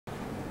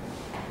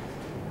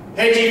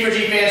Hey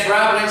G4G fans,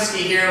 Rob Winsky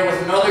here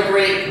with another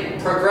great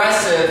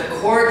progressive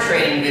core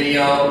training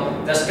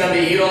video that's going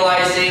to be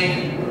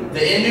utilizing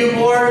the Indo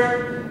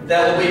board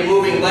that will be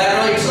moving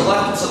laterally to the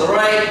left and to the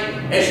right.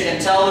 As you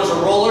can tell, there's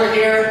a roller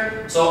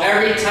here, so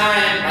every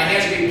time my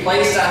hands are going to be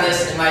placed on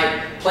this in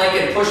my plank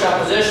and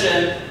push-up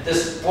position,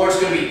 this board's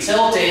going to be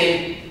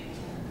tilting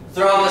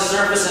throughout the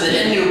surface of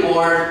the Indo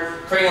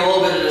board, creating a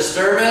little bit of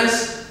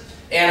disturbance.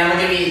 And I'm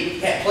going to be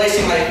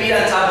placing my feet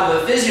on top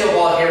of a Physio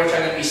ball here, which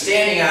I'm going to be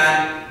standing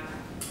on.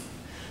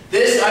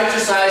 This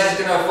exercise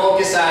is going to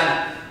focus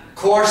on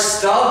core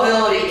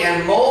stability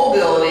and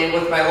mobility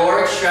with my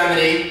lower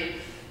extremity.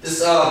 This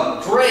is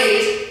a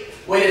great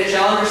way to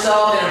challenge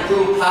yourself and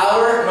improve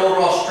power and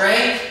overall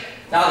strength.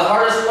 Now the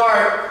hardest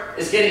part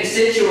is getting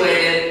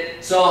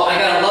situated, so I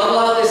got to level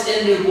out this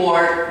Indo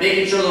board,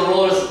 making sure the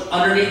roller is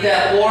underneath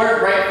that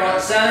board, right front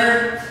and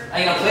center.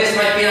 I'm going to place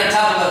my feet on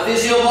top of a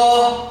Physio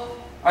ball.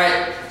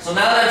 Alright, so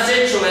now that I'm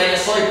situated, I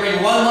slowly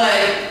bring one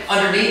leg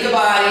underneath the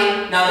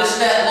body. Now this is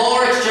that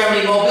lower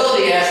extremity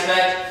mobility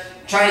aspect.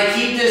 Trying to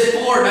keep this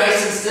board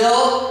nice and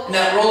still and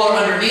that roller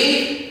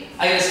underneath.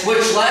 I'm going to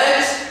switch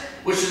legs,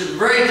 which is a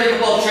very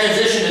difficult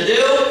transition to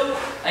do.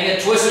 I'm going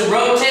to twist and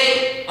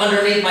rotate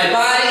underneath my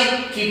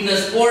body, keeping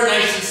this board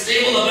nice and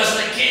stable the best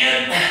I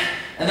can.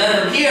 And then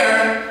from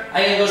here,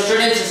 I'm going to go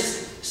straight into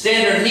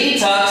standard knee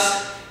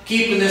tucks,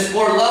 keeping this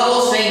board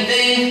level, same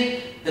thing.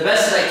 The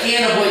best that I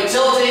can, avoid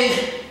tilting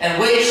and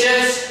weight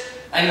shifts.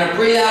 I'm going to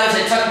breathe out as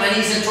I tuck my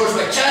knees in towards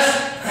my chest.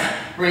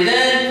 Breathe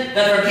in.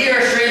 Then from here,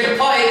 straight into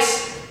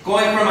pikes,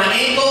 going from my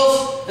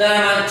ankles. Then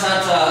I'm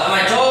on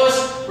my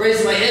toes,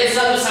 raising my hips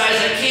up as high as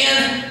I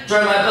can.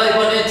 Drawing my belly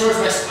button in towards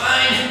my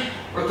spine.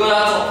 We're good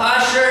optimal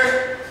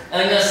posture.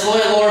 And I'm going to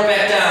slowly lower it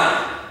back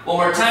down. One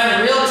more time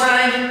in real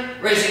time.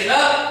 Raising it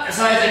up as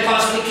high as I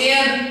possibly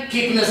can.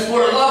 Keeping this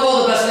board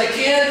level the best I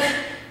can.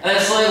 And then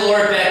slowly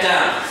lower it back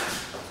down.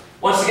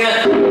 Once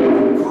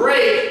again,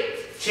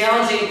 great,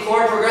 challenging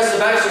core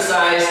progressive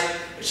exercise.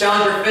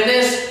 Challenge your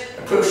fitness,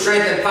 improve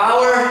strength and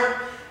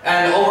power,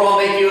 and overall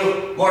make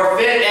you more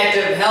fit,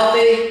 active, and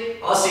healthy.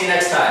 I'll see you